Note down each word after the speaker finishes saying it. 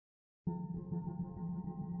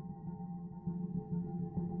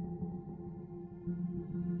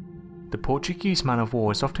The Portuguese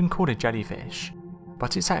man-of-war is often called a jellyfish,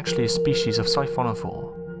 but it's actually a species of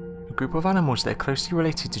siphonophore, a group of animals that are closely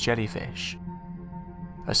related to jellyfish.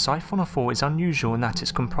 A siphonophore is unusual in that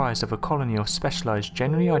it's comprised of a colony of specialised,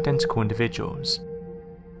 generally identical individuals.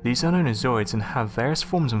 These are known as zooids and have various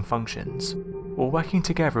forms and functions, all working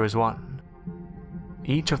together as one.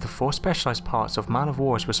 Each of the 4 specialised parts of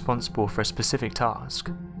man-of-war is responsible for a specific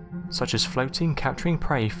task, such as floating, capturing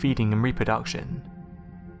prey, feeding and reproduction.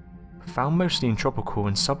 Found mostly in tropical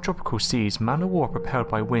and subtropical seas, man-of-war are propelled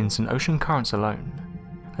by winds and ocean currents alone,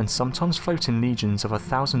 and sometimes float in legions of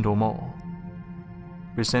 1,000 or more.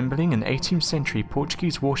 Resembling an 18th century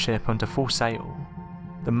Portuguese warship under full sail,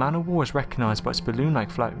 the man-of-war is recognised by its balloon-like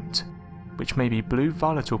float, which may be blue,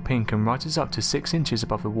 violet or pink and rises up to 6 inches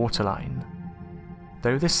above the waterline.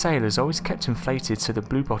 Though this sail is always kept inflated so the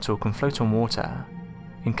blue bottle can float on water,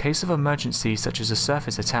 in case of emergencies such as a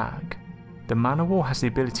surface attack, the man-of-war has the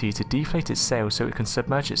ability to deflate its sail so it can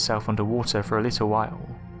submerge itself underwater for a little while.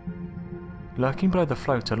 Lurking below the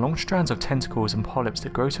float are long strands of tentacles and polyps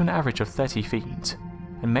that grow to an average of 30 feet,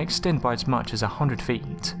 and may extend by as much as 100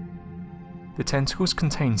 feet. The tentacles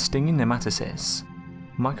contain stinging nematocysts,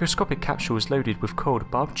 microscopic capsules loaded with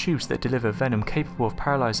coiled barbed tubes that deliver venom capable of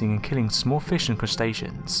paralysing and killing small fish and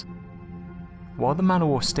crustaceans. While the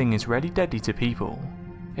man-of-war sting is rarely deadly to people,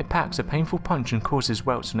 it packs a painful punch and causes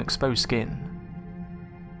welts on exposed skin.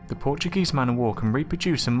 The Portuguese man-of-war can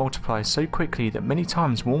reproduce and multiply so quickly that many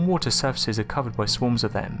times warm water surfaces are covered by swarms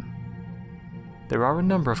of them. There are a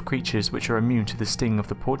number of creatures which are immune to the sting of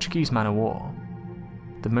the Portuguese man-of-war.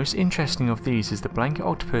 The most interesting of these is the blanket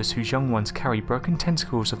octopus, whose young ones carry broken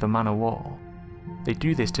tentacles of the man-of-war. They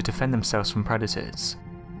do this to defend themselves from predators.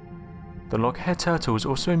 The loghair turtle is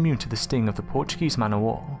also immune to the sting of the Portuguese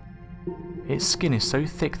man-of-war. Its skin is so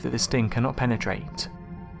thick that the sting cannot penetrate.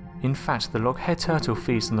 In fact, the loghair turtle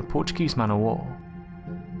feeds on the Portuguese man-of-war.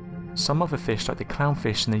 Some other fish like the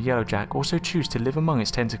clownfish and the yellowjack also choose to live among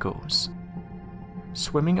its tentacles.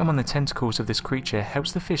 Swimming among the tentacles of this creature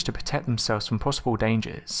helps the fish to protect themselves from possible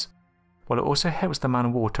dangers, while it also helps the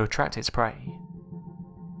man-of-war to attract its prey.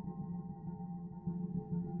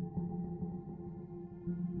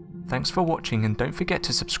 Thanks for watching, and don't forget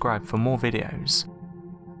to subscribe for more videos.